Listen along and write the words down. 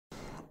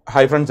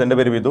Hi friends, എൻ്റെ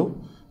പേര് Vidhu.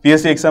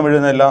 PSC exam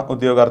എഴുതുന്ന എല്ലാ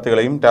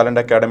ഉദ്യോഗാർത്ഥികളെയും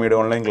ടാലന്റ് അക്കാഡമിയുടെ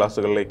ഓൺലൈൻ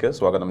ക്ലാസ്സുകളിലേക്ക്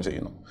സ്വാഗതം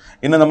ചെയ്യുന്നു.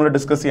 ഇന്ന് നമ്മൾ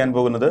ഡിസ്കസ് ചെയ്യാൻ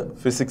പോകുന്നത്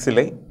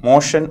ഫിസിക്സിലെ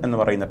മോഷൻ എന്ന്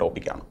പറയുന്ന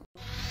ടോപ്പിക്കാണ്.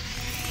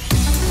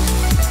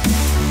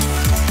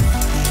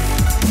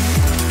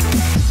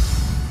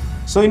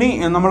 സോ ഇനി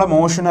നമ്മളെ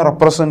മോഷനെ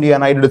റെപ്രസെൻറ്റ്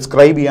ചെയ്യാനായിട്ട്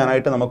ഡിസ്ക്രൈബ്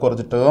ചെയ്യാനായിട്ട് നമുക്ക്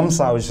കുറച്ച്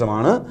ടേംസ്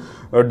ആവശ്യമാണ്.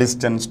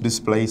 ഡിസ്റ്റൻസ്,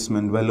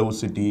 ഡിസ്പ്ലേസ്മെൻറ്റ്,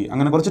 വെലോസിറ്റി,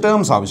 അങ്ങനെ കുറച്ച്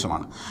ടേംസ്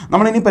ആവശ്യമാണ്.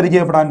 നമ്മളിനി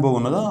പരിചയപ്പെടാൻ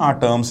പോകുന്നത് ആ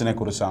ടേംസിനെ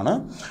കുറിച്ചാണ്.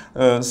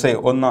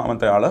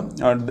 ഒന്നാമത്തെ ആൾ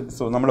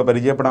നമ്മൾ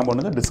പരിചയപ്പെടാൻ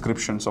പോകുന്നത്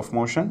ഡിസ്ക്രിപ്ഷൻസ് ഓഫ്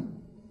മോഷൻ.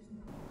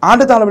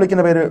 ആദ്യത്തെ ആളെ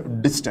വിളിക്കുന്ന പേര്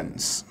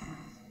ഡിസ്റ്റൻസ്.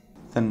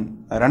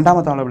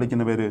 രണ്ടാമത്തെ ആളെ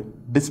വിളിക്കുന്ന പേര്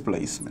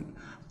ഡിസ്പ്ലേസ്മെൻറ്റ്.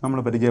 നമ്മൾ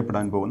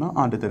പരിചയപ്പെടാൻ പോകുന്ന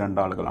ആദ്യത്തെ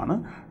രണ്ടാളുകളാണ്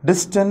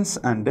distance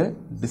and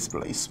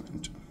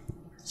displacement.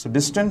 So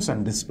distance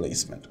and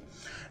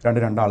displacement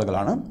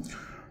രണ്ടാളുകളാണ്.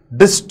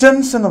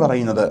 Distance എന്ന്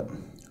പറയുന്നത്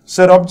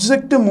ഒരു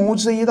ഒബ്ജക്റ്റ് മൂവ്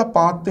ചെയ്ത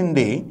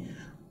പാത്തിൻ്റെ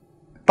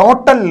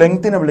ടോട്ടൽ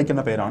ലെങ്തിനെ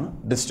വിളിക്കുന്ന പേരാണ്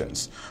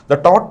distance. The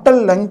total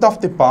length of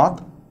the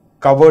path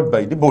covered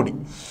by the body.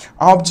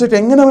 ആ ഒബ്ജക്റ്റ്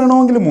എങ്ങനെ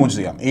വേണമെങ്കിലും മൂവ്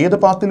ചെയ്യാം, ഏത്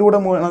പാത്തിലൂടെ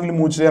വേണമെങ്കിലും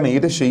മൂവ് ചെയ്യാം,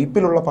 ഏത്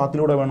ഷേപ്പിലുള്ള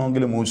പാത്തിലൂടെ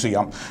വേണമെങ്കിലും മൂവ്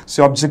ചെയ്യാം.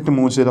 ഒബ്ജക്റ്റ്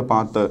മൂവ് ചെയ്ത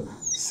പാത്ത്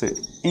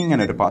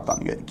ഇങ്ങനെ ഒരു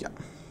പാത്താന്ന് വിചാരിക്കാം.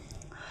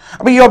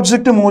 അപ്പോൾ ഈ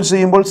ഒബ്ജക്റ്റ് മൂവ്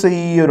ചെയ്യുമ്പോൾ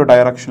ഈ ഒരു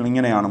ഡയറക്ഷനിൽ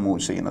ഇങ്ങനെയാണ്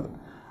മൂവ് ചെയ്യുന്നത്.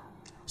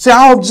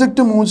 ആ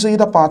ഒബ്ജക്റ്റ് മൂവ്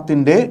ചെയ്ത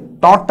പാത്തിൻ്റെ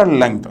total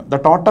length, the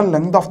total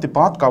length of the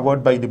path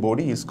covered by the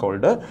body is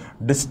called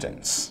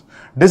distance.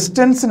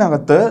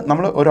 ഡിസ്റ്റൻസിനകത്ത്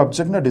നമ്മൾ ഒരു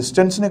ഒബ്ജക്റ്റിൻ്റെ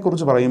ഡിസ്റ്റൻസിനെ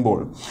കുറിച്ച്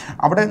പറയുമ്പോൾ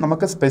അവിടെ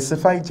നമുക്ക്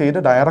സ്പെസിഫൈ ചെയ്ത്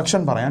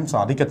ഡയറക്ഷൻ പറയാൻ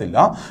സാധിക്കത്തില്ല.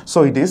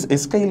 So it is A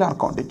scalar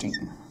quantity.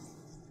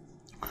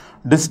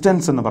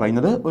 Distance എന്ന്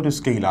പറയുന്നത് ഒരു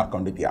scalar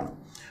ക്വാണ്ടിറ്റിയാണ്.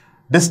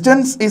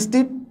 Distance is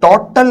the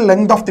total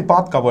length of the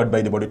path covered by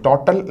the body.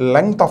 Total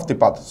length of the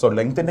path. So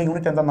ലെങ്ത്തിൻ്റെ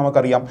unit എന്താണെന്ന്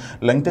നമുക്കറിയാം.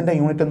 ലെങ്ത്തിൻ്റെ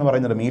യൂണിറ്റ് എന്ന്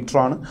പറയുന്നത് മീറ്റർ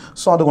ആണ്.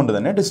 സോ അതുകൊണ്ട്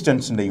തന്നെ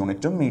ഡിസ്റ്റൻസിൻ്റെ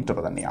യൂണിറ്റും മീറ്റർ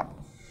തന്നെയാണ്.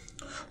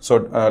 So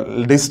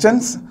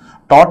distance,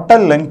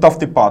 total length of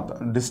the path.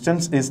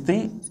 Distance is the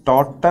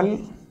total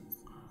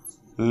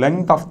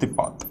length of the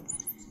path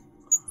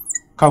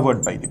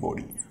covered by the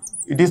body.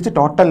 It is the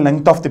total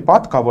length of the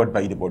path covered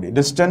by the body.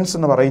 Distance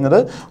എന്ന് പറയുന്നത്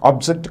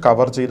object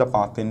cover ചെയ്ത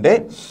പാത്തിൻ്റെ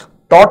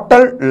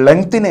total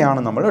ലെങ്തിനെയാണ്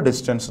നമ്മൾ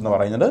distance എന്ന്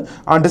പറയുന്നത്.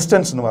 ആ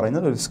distance എന്ന്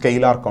പറയുന്നത് ഒരു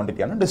സ്കെയിലാർ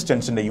ക്വാണ്ടിറ്റിയാണ്.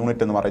 ഡിസ്റ്റൻസിൻ്റെ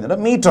യൂണിറ്റ് എന്ന്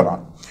പറയുന്നത് മീറ്റർ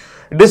ആണ്.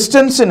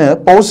 ഡിസ്റ്റൻസിന്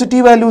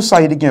പോസിറ്റീവ് വാല്യൂസ്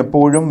ആയിരിക്കും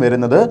എപ്പോഴും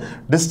വരുന്നത്.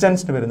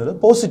 ഡിസ്റ്റൻസിന് വരുന്നത്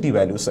പോസിറ്റീവ്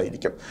വാല്യൂസ്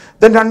ആയിരിക്കും.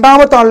 ദെൻ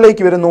രണ്ടാമത്തെ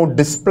ആളിലേക്ക് വരുന്നു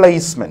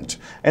ഡിസ്പ്ലേസ്മെൻറ്റ്.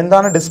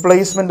 എന്താണ്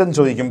ഡിസ്പ്ലേസ്മെൻറ്റ് എന്ന്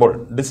ചോദിക്കുമ്പോൾ,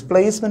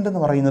 ഡിസ്പ്ലേസ്മെൻറ്റ്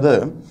എന്ന് പറയുന്നത്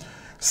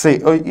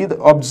ഇത്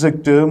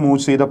ഒബ്ജക്റ്റ് മൂവ്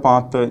ചെയ്ത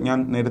പാത്ത്, ഞാൻ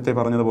നേരത്തെ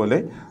പറഞ്ഞതുപോലെ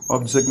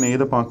ഒബ്ജക്റ്റിന്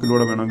ഏത്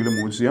പാത്തിലൂടെ വേണമെങ്കിലും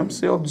മൂവ് ചെയ്യാം.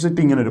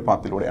 ഒബ്ജക്റ്റ് ഇങ്ങനെ ഒരു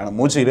പാത്തിലൂടെയാണ്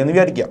മൂവ് ചെയ്തതെന്ന്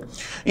വിചാരിക്കാം.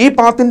 ഈ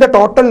പാത്തിൻ്റെ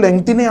ടോട്ടൽ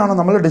ലെങ്തിനെയാണ്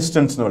നമ്മൾ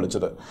ഡിസ്റ്റൻസ് എന്ന്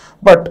വിളിച്ചത്.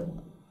 But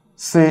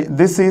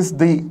this is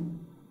the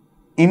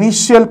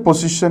initial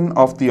position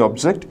of the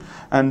object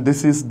and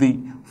this is the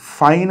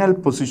final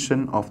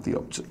position of the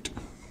object.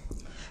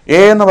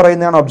 A എന്ന്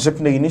പറയുന്നതാണ്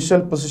ഒബ്ജക്റ്റിൻ്റെ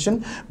ഇനീഷ്യൽ പൊസിഷൻ,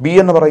 ബി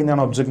എന്ന്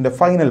പറയുന്നതാണ് ഒബ്ജക്റ്റിൻ്റെ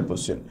ഫൈനൽ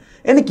പൊസിഷൻ.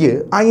 എനിക്ക്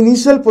ആ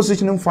ഇനീഷ്യൽ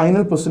പൊസിഷനും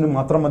ഫൈനൽ പൊസിഷനും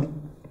മാത്രം മതി.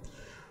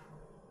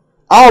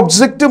 ആ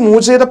ഒബ്ജക്റ്റ്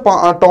മൂവ് ചെയ്ത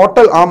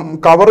ടോട്ടൽ ആ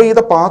കവർ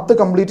ചെയ്ത പാത്ത്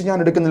കംപ്ലീറ്റ് ഞാൻ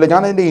എടുക്കുന്നില്ല.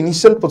 ഞാൻ അതിൻ്റെ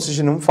ഇനീഷ്യൽ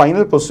പൊസിഷനും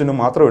ഫൈനൽ പൊസിഷനും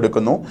മാത്രം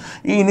എടുക്കുന്നു.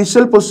 ഈ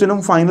ഇനീഷ്യൽ പൊസിഷനും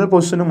ഫൈനൽ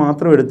പൊസിഷനും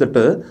മാത്രം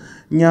എടുത്തിട്ട്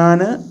ഞാൻ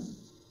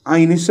ആ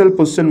ഇനീഷ്യൽ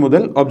പൊസിഷൻ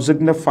മുതൽ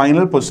ഒബ്ജക്റ്റിൻ്റെ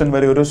ഫൈനൽ പൊസിഷൻ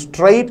വരെ ഒരു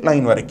സ്ട്രെയിറ്റ്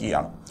ലൈൻ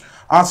വരയ്ക്കുകയാണ്.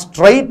 ആ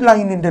സ്ട്രെയിറ്റ്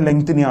ലൈനിൻ്റെ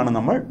ലെങ്തിനെയാണ്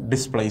നമ്മൾ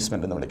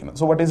ഡിസ്പ്ലേസ്മെൻറ്റ് എന്ന് വിളിക്കുന്നത്.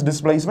 So what is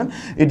displacement?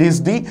 It is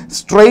the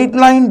straight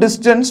line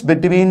distance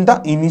between the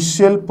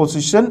initial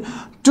position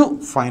to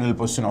final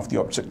position of the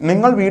object.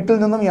 നിങ്ങൾ വീട്ടിൽ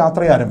നിന്നും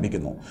യാത്ര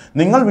ആരംഭിക്കുന്നു.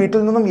 നിങ്ങൾ വീട്ടിൽ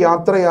നിന്നും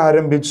യാത്ര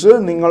ആരംഭിച്ച്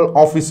നിങ്ങൾ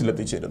ഓഫീസിൽ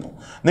എത്തിച്ചേരുന്നു.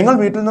 നിങ്ങൾ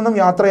വീട്ടിൽ നിന്നും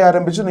യാത്ര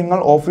ആരംഭിച്ച്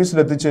നിങ്ങൾ ഓഫീസിൽ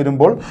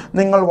എത്തിച്ചേരുമ്പോൾ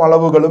നിങ്ങൾ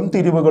വളവുകളും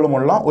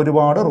തിരിവുകളുമുള്ള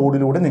ഒരുപാട്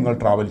റോഡിലൂടെ നിങ്ങൾ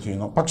ട്രാവൽ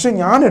ചെയ്യുന്നു. പക്ഷേ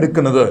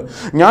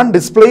ഞാൻ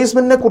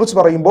ഡിസ്പ്ലേസ്മെൻറ്റിനെ കുറിച്ച്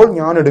പറയുമ്പോൾ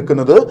ഞാൻ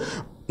എടുക്കുന്നത്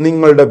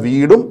നിങ്ങളുടെ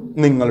വീടും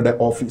നിങ്ങളുടെ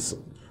ഓഫീസും.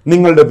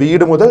 നിങ്ങളുടെ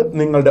വീട് മുതൽ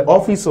നിങ്ങളുടെ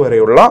ഓഫീസ്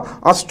വരെയുള്ള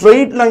ആ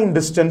സ്ട്രെയിറ്റ് ലൈൻ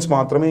ഡിസ്റ്റൻസ്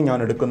മാത്രമേ ഞാൻ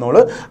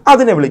എടുക്കുന്നുള്ളൂ.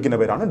 അതിനെ വിളിക്കുന്ന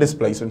പേരാണ്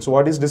displacement. So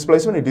what is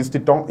displacement?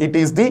 It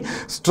is the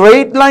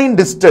straight line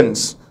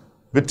distance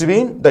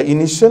between the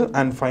initial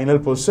and final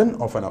position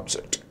of an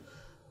object.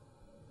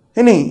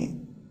 ഇനി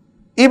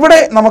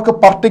ഇവിടെ നമുക്ക്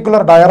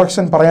പർട്ടിക്കുലർ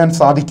ഡയറക്ഷൻ പറയാൻ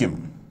സാധിക്കും.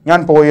 ഞാൻ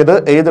പോയത്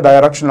ഏത്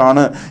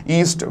ഡയറക്ഷനിലാണ്,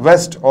 east,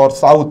 west or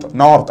south,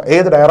 north,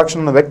 ഏത്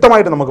ഡയറക്ഷനെന്ന്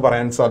വ്യക്തമായിട്ട് നമുക്ക്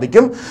പറയാൻ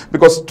സാധിക്കും.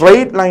 ബിക്കോസ്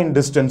സ്ട്രെയിറ്റ് ലൈൻ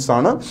ഡിസ്റ്റൻസ്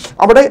ആണ്.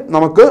 അവിടെ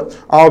നമുക്ക്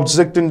ആ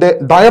ഒബ്ജക്റ്റിൻ്റെ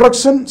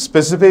ഡയറക്ഷൻ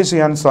സ്പെസിഫൈ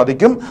ചെയ്യാൻ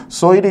സാധിക്കും.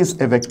 So it is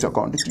A vector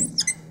quantity.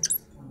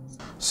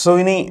 So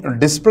ഇനി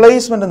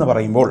ഡിസ്പ്ലേസ്മെൻ്റ് എന്ന്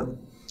പറയുമ്പോൾ,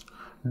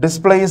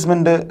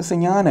 ഡിസ്പ്ലേസ്മെൻറ്റ്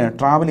ഞാൻ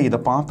ട്രാവൽ ചെയ്ത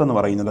പാത്ത് എന്ന്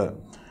പറയുന്നത്,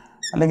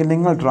 അല്ലെങ്കിൽ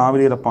നിങ്ങൾ ട്രാവൽ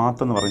ചെയ്ത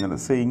പാത്ത് എന്ന്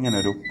പറയുന്നത് ഇങ്ങനെ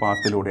ഒരു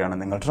പാത്തിലൂടെയാണ്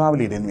നിങ്ങൾ ട്രാവൽ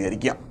ചെയ്തതെന്ന്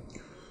വിചാരിക്കുക.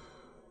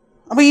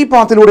 അപ്പോൾ ഈ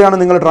പാത്തിലൂടെയാണ്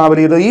നിങ്ങൾ ട്രാവൽ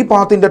ചെയ്തത്. ഈ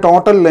പാത്തിൻ്റെ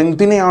ടോട്ടൽ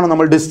ലെങ്തിനെയാണ്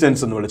നമ്മൾ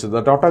ഡിസ്റ്റൻസ് എന്ന് വിളിച്ചത്.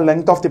 Total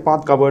length of the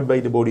path covered by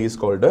the body is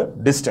called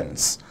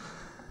distance.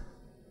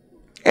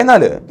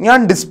 എന്നാൽ ഞാൻ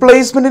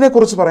ഡിസ്പ്ലേസ്മെൻറ്റിനെ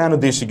കുറിച്ച് പറയാൻ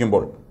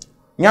ഉദ്ദേശിക്കുമ്പോൾ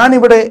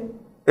ഞാനിവിടെ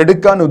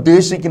എടുക്കാൻ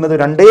ഉദ്ദേശിക്കുന്നത്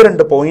രണ്ടേ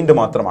രണ്ട് പോയിന്റ്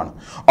മാത്രമാണ്.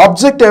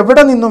 ഒബ്ജക്റ്റ്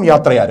എവിടെ നിന്നും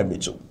യാത്ര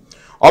ആരംഭിച്ചു,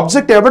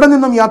 ഒബ്ജക്റ്റ് എവിടെ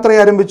നിന്നും യാത്ര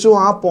ആരംഭിച്ചു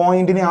ആ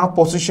പോയിന്റിനെ ആ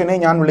പൊസിഷനെ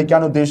ഞാൻ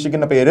വിളിക്കാൻ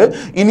ഉദ്ദേശിക്കുന്ന പേര്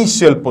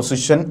ഇനിഷ്യൽ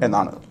പൊസിഷൻ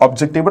എന്നാണ്.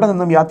 ഒബ്ജക്റ്റ് എവിടെ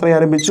നിന്നും യാത്ര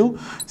ആരംഭിച്ചു,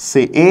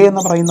 സേ എ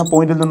എന്ന് പറയുന്ന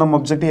പോയിന്റിൽ നിന്നും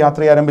ഒബ്ജക്റ്റ്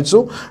യാത്ര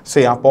ആരംഭിച്ചു.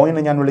 സേ ആ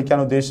പോയിന്റ് ഞാൻ വിളിക്കാൻ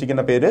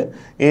ഉദ്ദേശിക്കുന്ന പേര്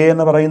എ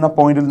എന്ന് പറയുന്ന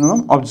പോയിന്റിൽ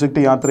നിന്നും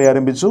ഒബ്ജക്റ്റ് യാത്ര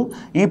ആരംഭിച്ചു.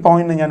 ഈ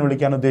പോയിന്റ് ഞാൻ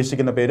വിളിക്കാൻ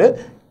ഉദ്ദേശിക്കുന്ന പേര്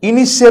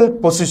initial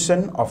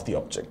position of the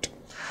object.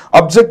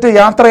 Object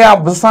യാത്രയെ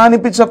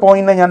അവസാനിപ്പിച്ച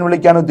പോയിന്റിനെ ഞാൻ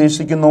വിളിക്കാൻ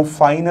ഉദ്ദേശിക്കുന്നു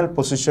final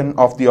position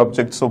of the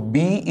object. So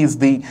B is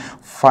the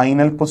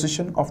final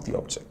position of the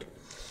object.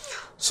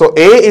 So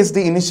A is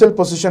the initial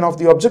position of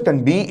the object and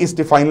B is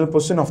the final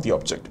position of the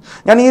object.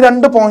 ഞാൻ ഈ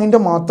രണ്ട് point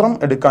മാത്രം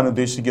എടുക്കാൻ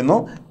ഉദ്ദേശിക്കുന്നു.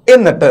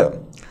 എന്നിട്ട്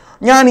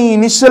ഞാൻ ഈ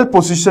initial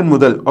position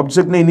മുതൽ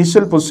ഒബ്ജക്റ്റിന്റെ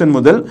ഇനിഷ്യൽ പൊസിഷൻ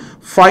മുതൽ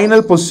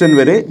ഫൈനൽ പൊസിഷൻ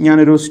വരെ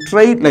ഞാനൊരു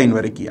സ്ട്രെയിറ്റ് ലൈൻ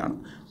വരയ്ക്കുകയാണ്.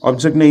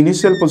 ഒബ്ജക്റ്റിന്റെ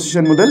ഇനിഷ്യൽ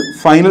പൊസിഷൻ മുതൽ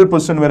ഫൈനൽ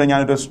പൊസിഷൻ വരെ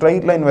ഞാനൊരു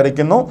സ്ട്രെയിറ്റ് ലൈൻ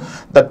വരയ്ക്കുന്നു.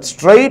 That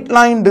straight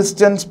line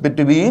distance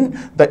between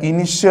the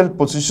initial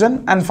position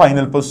and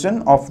final position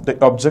of the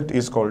object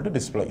is called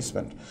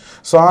displacement.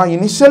 So ആ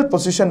ഇനിഷ്യൽ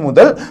പൊസിഷൻ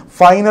മുതൽ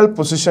ഫൈനൽ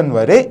പൊസിഷൻ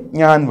വരെ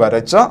ഞാൻ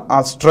വരച്ച ആ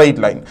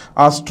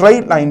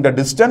സ്ട്രെയിറ്റ് ലൈനിന്റെ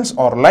ഡിസ്റ്റൻസ്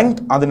ഓർ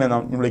ലെങ്ത് അതിനെ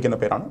നാം വിളിക്കുന്ന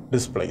പേരാണ്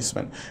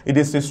displacement. It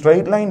is the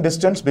straight line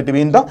distance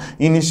between the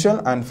initial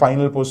and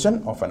final position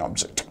of an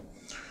object.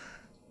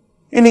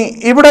 ഇനി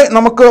ഇവിടെ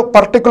നമുക്ക്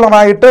പർട്ടിക്കുലർ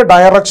ആയിട്ട്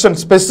ഡയറക്ഷൻ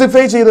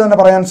സ്പെസിഫൈ ചെയ്ത് തന്നെ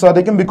പറയാൻ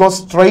സാധിക്കും. ബിക്കോസ്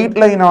സ്ട്രെയിറ്റ്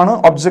ലൈൻ ആണ്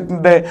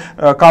ഒബ്ജക്റ്റിന്റെ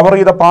കവർ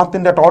ചെയ്ത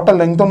പാത്തിന്റെ ടോട്ടൽ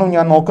ലെങ്ത് ഒന്നും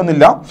ഞാൻ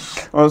നോക്കുന്നില്ല.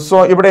 സോ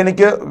ഇവിടെ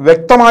എനിക്ക്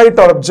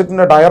വ്യക്തമായിട്ട്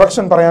ഒബ്ജക്റ്റിന്റെ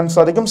ഡയറക്ഷൻ പറയാൻ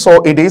സാധിക്കും. So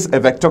it is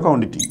A vector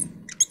quantity.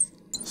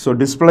 So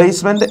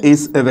displacement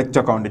is A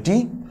vector quantity.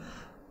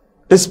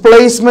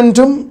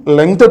 ഡിസ്പ്ലേസ്മെന്റും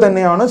length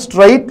തന്നെയാണ്,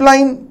 സ്ട്രെയിറ്റ്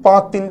ലൈൻ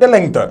പാത്തിന്റെ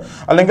ലെങ്ത്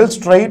അല്ലെങ്കിൽ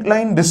സ്ട്രെയിറ്റ്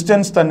ലൈൻ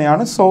ഡിസ്റ്റൻസ്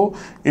തന്നെയാണ്. So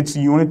it's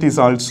unit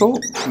is also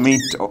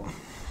metre.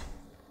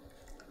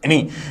 ഇനി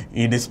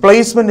ഈ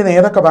ഡിസ്പ്ലേസ്മെന്റിന്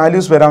ഏതൊക്കെ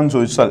വാല്യൂസ് വരാമെന്ന്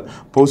ചോദിച്ചാൽ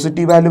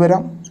പോസിറ്റീവ് വാല്യൂ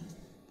വരാം,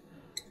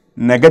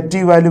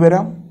 നെഗറ്റീവ് വാല്യൂ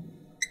വരാം,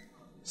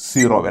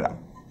 സീറോ വരാം.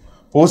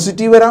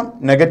 പോസിറ്റീവ് വരാം,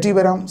 നെഗറ്റീവ്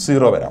വരാം,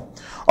 സീറോ വരാം.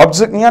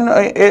 ഒബ്ജക്ട് ഞാൻ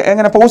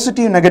എങ്ങനെ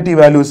പോസിറ്റീവ് നെഗറ്റീവ്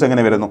വാല്യൂസ്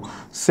എങ്ങനെ വരുന്നു?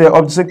 സേ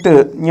ഒബ്ജക്റ്റ്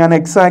ഞാൻ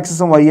എക്സ്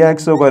ആക്സിസും വൈ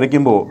ആക്സിസും ഒക്കെ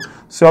വരയ്ക്കുമ്പോൾ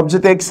സേ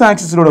ഒബ്ജക്റ്റ് എക്സ്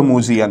ആക്സിസിലൂടെ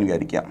മൂവ് ചെയ്യാൻ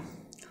വിചാരിക്കാം.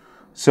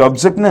 സോ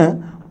ഒബ്ജക്റ്റിന്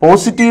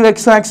പോസിറ്റീവ്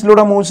എക്സ്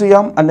ആക്സിലൂടെ മൂവ്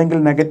ചെയ്യാം അല്ലെങ്കിൽ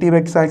നെഗറ്റീവ്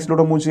എക്സ്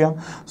ആക്സിലൂടെ മൂവ് ചെയ്യാം.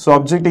 സോ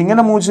ഒബ്ജക്റ്റ്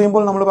ഇങ്ങനെ മൂവ്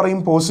ചെയ്യുമ്പോൾ നമ്മൾ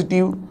പറയും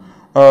positive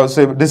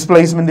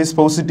displacement is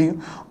positive.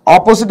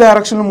 Opposite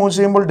ഡയറക്ഷനിൽ മൂവ്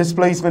ചെയ്യുമ്പോൾ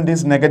ഡിസ്പ്ലേസ്മെന്റ്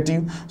ഈസ്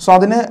നെഗറ്റീവ്. സോ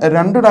അതിന്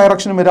രണ്ട്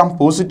ഡയറക്ഷനും വരാം,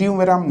 പോസിറ്റീവും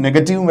വരാം,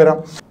 നെഗറ്റീവും വരാം.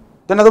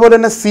 പിന്നെ അതുപോലെ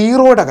തന്നെ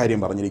സീറോയുടെ കാര്യം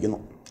പറഞ്ഞിരിക്കുന്നു.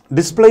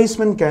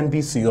 Displacement can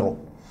be zero.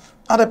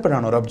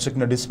 അതെപ്പോഴാണ് ഒരു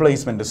ഒബ്ജക്റ്റിന്റെ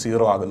ഡിസ്പ്ലേസ്മെന്റ്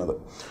സീറോ ആകുന്നത്?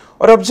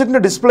 ഒരു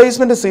ഒബ്ജക്റ്റിന്റെ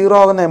ഡിസ്പ്ലേസ്മെന്റ് സീറോ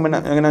ആകുന്ന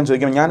എങ്ങനെയാണെന്ന്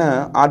ചോദിക്കാം. ഞാൻ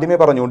ആദ്യമേ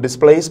പറഞ്ഞു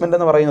ഡിസ്പ്ലേസ്മെന്റ്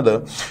എന്ന് പറയുന്നത്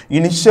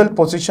ഇനിഷ്യൽ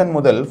പൊസിഷൻ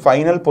മുതൽ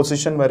ഫൈനൽ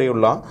പൊസിഷൻ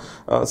വരെയുള്ള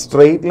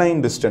സ്ട്രെയിറ്റ് ലൈൻ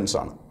ഡിസ്റ്റൻസ്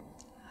ആണ്.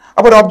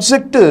 അപ്പോൾ ഒരു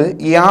ഒബ്ജക്റ്റ്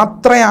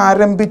യാത്ര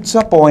ആരംഭിച്ച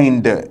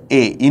പോയിന്റ്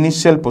എ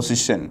ഇനിഷ്യൽ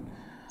പൊസിഷൻ,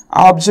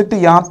 ആ ഒബ്ജക്റ്റ്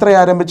യാത്ര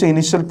ആരംഭിച്ച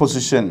ഇനിഷ്യൽ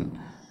പൊസിഷൻ,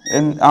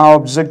 ആ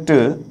ഒബ്ജക്റ്റ്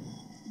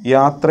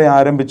യാത്ര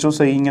ആരംഭിച്ചു.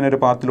 സേ ഇങ്ങനെ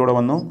ഒരു പാത്തിലൂടെ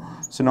വന്നു,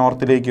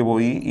 നോർത്തിലേക്ക്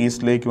പോയി,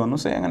 ഈസ്റ്റിലേക്ക് വന്നു,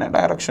 സേ അങ്ങനെ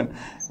ഡയറക്ഷൻ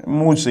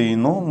മൂവ്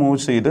ചെയ്യുന്നു.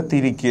 മൂവ് ചെയ്ത്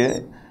തിരികെ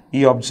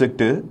ഈ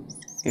ഒബ്ജക്റ്റ്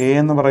എ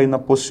എന്ന് പറയുന്ന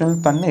പൊസിഷനിൽ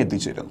തന്നെ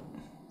എത്തിച്ചേരുന്നു.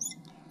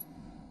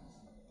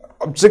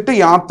 ഒബ്ജക്റ്റ്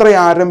യാത്ര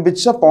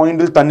ആരംഭിച്ച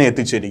പോയിന്റിൽ തന്നെ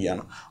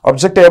എത്തിച്ചേരുകയാണ്.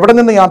 ഒബ്ജക്റ്റ് എവിടെ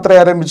നിന്ന് യാത്ര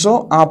ആരംഭിച്ചോ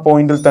ആ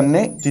പോയിന്റിൽ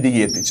തന്നെ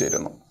തിരികെ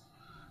എത്തിച്ചേരുന്നു.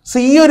 സോ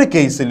ഈ ഒരു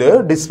കേസിൽ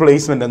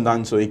ഡിസ്പ്ലേസ്മെന്റ്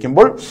എന്താണെന്ന്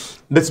ചോദിക്കുമ്പോൾ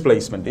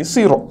ഡിസ്പ്ലേസ്മെന്റ് ഈസ്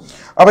സീറോ.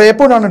 അപ്പോൾ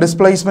എപ്പോഴാണ്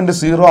ഡിസ്പ്ലേസ്മെന്റ്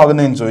സീറോ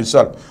ആകുന്നതെന്ന്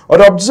ചോദിച്ചാൽ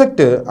ഒരു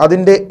ഒബ്ജക്റ്റ്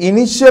അതിന്റെ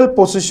ഇനിഷ്യൽ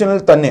പൊസിഷനിൽ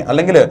തന്നെ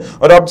അല്ലെങ്കിൽ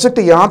ഒരു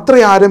ഒബ്ജക്റ്റ്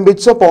യാത്ര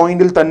ആരംഭിച്ച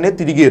പോയിന്റിൽ തന്നെ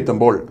തിരികെ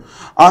എത്തുമ്പോൾ,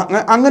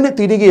 അങ്ങനെ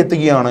തിരികെ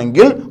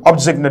എത്തുകയാണെങ്കിൽ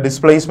ഒബ്ജക്റ്റിന്റെ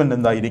ഡിസ്പ്ലേസ്മെന്റ്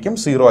എന്തായിരിക്കും?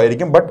 സീറോ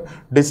ആയിരിക്കും. But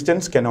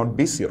distance cannot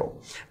be zero.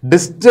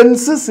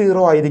 Distance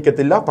zero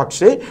ആയിരിക്കത്തില്ല,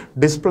 പക്ഷേ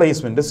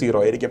ഡിസ്പ്ലേസ്മെന്റ് സീറോ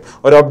ആയിരിക്കും.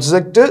 ഒരു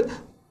ഒബ്ജക്റ്റ്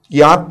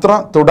യാത്ര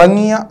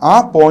തുടങ്ങിയ ആ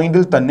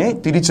പോയിന്റിൽ തന്നെ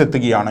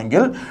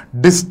തിരിച്ചെത്തുകയാണെങ്കിൽ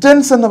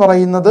ഡിസ്റ്റൻസ് എന്ന്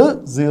പറയുന്നത്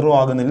സീറോ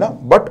ആകുന്നില്ല,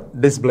 but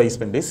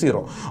displacement is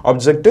zero.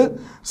 Object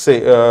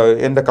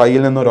എൻ്റെ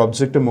കയ്യിൽ നിന്ന് ഒരു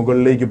ഒബ്ജക്റ്റ്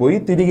മുകളിലേക്ക് പോയി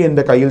തിരികെ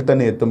എൻ്റെ കയ്യിൽ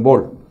തന്നെ എത്തുമ്പോൾ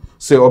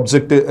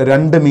ഒബ്ജക്റ്റ്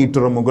 2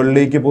 മീറ്റർ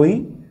മുകളിലേക്ക് പോയി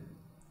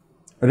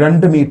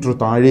 2 മീറ്റർ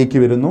താഴേക്ക്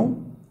വരുന്നു.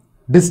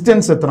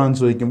 ഡിസ്റ്റൻസ്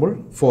എത്രയാണെന്ന് ചോദിക്കുമ്പോൾ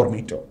 4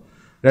 മീറ്റർ.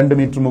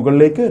 2 മീറ്റർ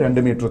മുകളിലേക്ക്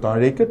 2 മീറ്റർ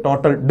താഴേക്ക്,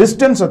 ടോട്ടൽ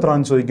ഡിസ്റ്റൻസ്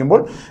എത്രയാണെന്ന്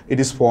ചോദിക്കുമ്പോൾ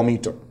ഇറ്റ് ഈസ് 4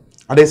 മീറ്റർ.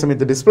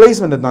 അതേസമയത്ത്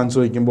ഡിസ്പ്ലേസ്മെന്റ് എന്താണെന്ന്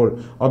ചോദിക്കുമ്പോൾ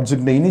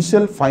ഒബ്ജക്റ്റിന്റെ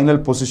ഇനിഷ്യൽ ഫൈനൽ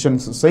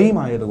പൊസിഷൻസ് സെയിം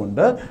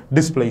ആയതുകൊണ്ട്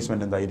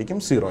ഡിസ്പ്ലേസ്മെന്റ് എന്തായിരിക്കും?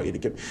 സീറോ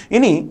ആയിരിക്കും.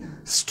 ഇനി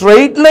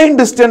സ്ട്രെയിറ്റ് ലൈൻ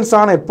ഡിസ്റ്റൻസ്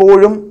ആണ്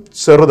എപ്പോഴും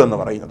ചെറുതെന്ന്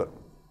പറയുന്നത്.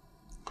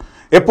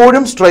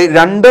 എപ്പോഴും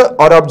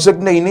ഒരു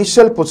ഒബ്ജക്റ്റിന്റെ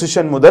ഇനീഷ്യൽ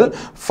പൊസിഷൻ മുതൽ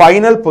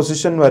ഫൈനൽ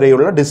പൊസിഷൻ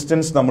വരെയുള്ള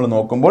ഡിസ്റ്റൻസ് നമ്മൾ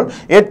നോക്കുമ്പോൾ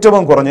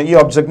ഏറ്റവും കുറഞ്ഞ ഈ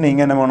ഒബ്ജക്റ്റിനെ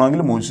ഇങ്ങനെ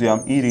വേണമെങ്കിൽ മൂവ് ചെയ്യാം,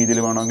 ഈ രീതിയിൽ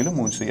വേണമെങ്കിൽ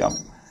മൂവ് ചെയ്യാം,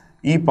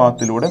 ഈ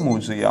പാത്തിലൂടെ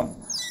മൂവ് ചെയ്യാം.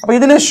 അപ്പോൾ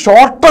ഇതിലെ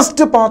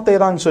ഷോർട്ടസ്റ്റ് പാത്ത്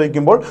ഏതാണെന്ന്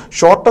ചോദിക്കുമ്പോൾ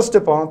shortest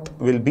path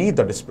will be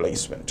the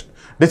displacement.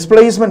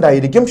 Displacement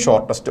ആയിരിക്കും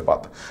ഷോർട്ടസ്റ്റ്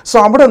പാത്ത്. സോ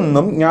അവിടെ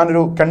നിന്നും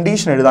ഞാനൊരു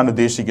കണ്ടീഷൻ എഴുതാൻ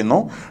ഉദ്ദേശിക്കുന്നു.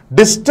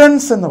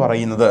 ഡിസ്റ്റൻസ് എന്ന്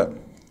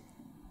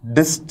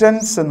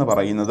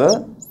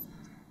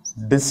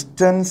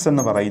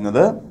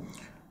പറയുന്നത്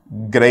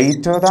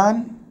greater than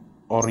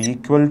or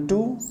equal to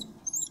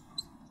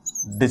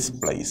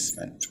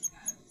displacement.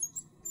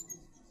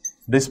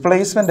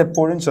 Displacement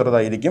എപ്പോഴും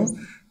ചെറുതായിരിക്കും.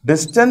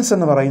 ഡിസ്റ്റൻസ്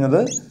എന്ന്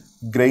പറയുന്നത്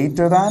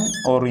greater than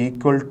or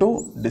equal to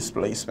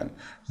displacement.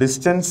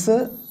 Distance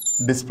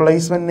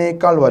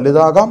ഡിസ്പ്ലേസ്മെൻറ്റിനേക്കാൾ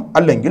വലുതാകാം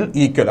അല്ലെങ്കിൽ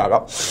ഈക്വൽ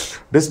ആകാം.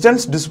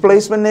 ഡിസ്റ്റൻസ്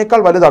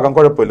ഡിസ്പ്ലേസ്മെൻറ്റിനേക്കാൾ വലുതാകാം,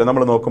 കുഴപ്പമില്ല.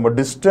 നമ്മൾ നോക്കുമ്പോൾ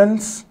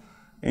distance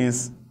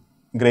is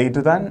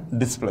greater than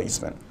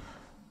displacement.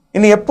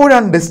 ഇനി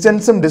എപ്പോഴാണ്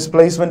ഡിസ്റ്റൻസും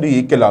ഡിസ്പ്ലേസ്മെൻറ്റും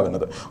ഈക്വൽ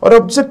ആകുന്നത്? ഒരു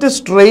ഒബ്ജക്റ്റ്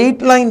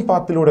സ്ട്രെയിറ്റ് ലൈൻ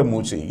പാത്തിലൂടെ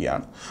മൂവ്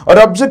ചെയ്യുകയാണ്. ഒരു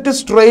ഒബ്ജക്റ്റ്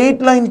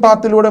സ്ട്രെയിറ്റ് ലൈൻ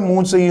പാത്തിലൂടെ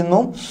മൂവ് ചെയ്യുന്നു.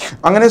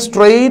 അങ്ങനെ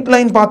സ്ട്രെയിറ്റ്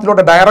ലൈൻ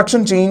പാത്തിലൂടെ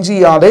ഡയറക്ഷൻ ചേഞ്ച്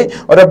ചെയ്യാതെ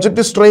ഒരു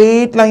ഒബ്ജക്റ്റ്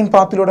സ്ട്രെയിറ്റ് ലൈൻ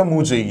പാത്തിലൂടെ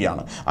മൂവ്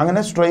ചെയ്യുകയാണ്.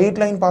 അങ്ങനെ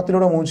സ്ട്രെയിറ്റ് ലൈൻ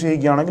പാത്തിലൂടെ മൂവ്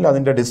ചെയ്യുകയാണെങ്കിൽ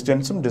അതിൻ്റെ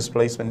ഡിസ്റ്റൻസും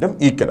ഡിസ്പ്ലേസ്മെൻറ്റും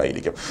ഈക്വൽ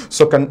ആയിരിക്കും.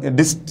 സോ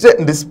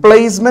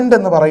ഡിസ്പ്ലേസ്മെൻറ്റ്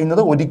എന്ന്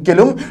പറയുന്നത്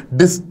ഒരിക്കലും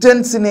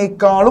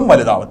ഡിസ്റ്റൻസിനേക്കാളും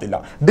വലുതാവത്തില്ല.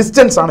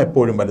 ഡിസ്റ്റൻസ് ആണ്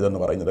എപ്പോഴും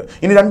വലുതെന്ന് പറയുന്നത്.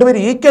 ഇനി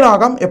രണ്ടുപേരും ഈക്വൽ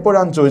ആകാം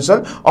എപ്പോഴാണെന്ന്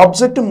ചോദിച്ചാൽ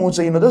ഒബ്ജക്റ്റ് മൂവ്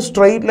ചെയ്യുന്നത്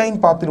സ്ട്രെയിറ്റ് ലൈൻ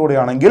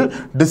പാത്തിലൂടെയാണെങ്കിൽ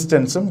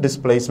ഡിസ്റ്റൻസും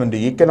ഡിസ്പ്ലേസ്മെൻറ്റ്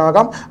ഈക്വൽ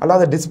ആകാം.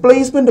 അല്ലാതെ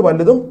ഡിസ്പ്ലേസ്മെൻറ്റ്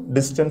വലുതും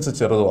ഡിസ്റ്റൻസ്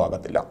ചെറുതും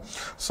ആകത്തില്ല.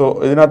 സോ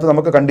ഇതിനകത്ത്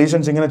നമുക്ക്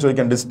കണ്ടീഷൻസ് ഇങ്ങനെ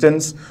ചോദിക്കാം.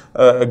 ഡിസ്റ്റൻസ്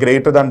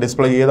ഗ്രേറ്റർ ദാൻ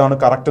ഡിസ്പ്ലേ, ഏതാണ്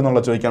കറക്റ്റ്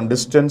എന്നുള്ളത് ചോദിക്കാം.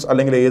 ഡിസ്റ്റൻസ്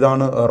അല്ലെങ്കിൽ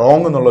ഏതാണ്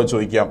റോങ് എന്നുള്ളത്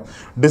ചോദിക്കാം.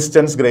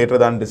 Distance greater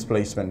than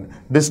displacement,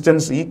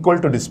 distance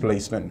equal to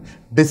displacement,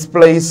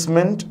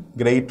 displacement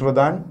greater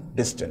than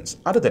distance.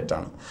 അത്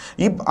തെറ്റാണ്.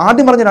 ഈ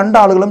ആദ്യം പറഞ്ഞ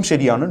രണ്ടാളുകളും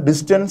ശരിയാണ്.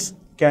 Distance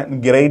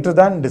greater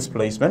than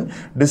displacement,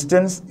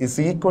 distance is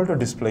equal to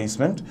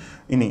displacement.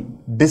 ഇനി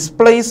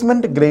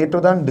ഡിസ്പ്ലേസ്മെൻറ്റ് ഗ്രേറ്റർ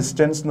ദാൻ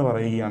ഡിസ്റ്റൻസ് എന്ന്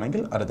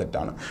പറയുകയാണെങ്കിൽ അത്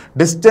തെറ്റാണ്.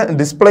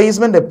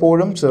 ഡിസ്പ്ലേസ്മെൻറ്റ്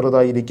എപ്പോഴും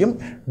ചെറുതായിരിക്കും,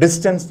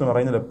 ഡിസ്റ്റൻസ് എന്ന്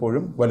പറയുന്നത്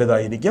എപ്പോഴും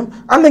വലുതായിരിക്കും.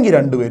 അല്ലെങ്കിൽ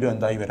രണ്ടുപേരും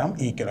എന്തായി വരാം,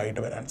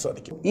 ഈക്വലായിട്ട് വരാൻ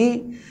സാധിക്കും. ഈ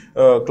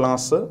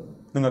ക്ലാസ്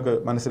നിങ്ങൾക്ക്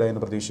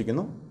മനസ്സിലായെന്ന്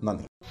പ്രതീക്ഷിക്കുന്നു.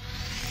 നന്ദി.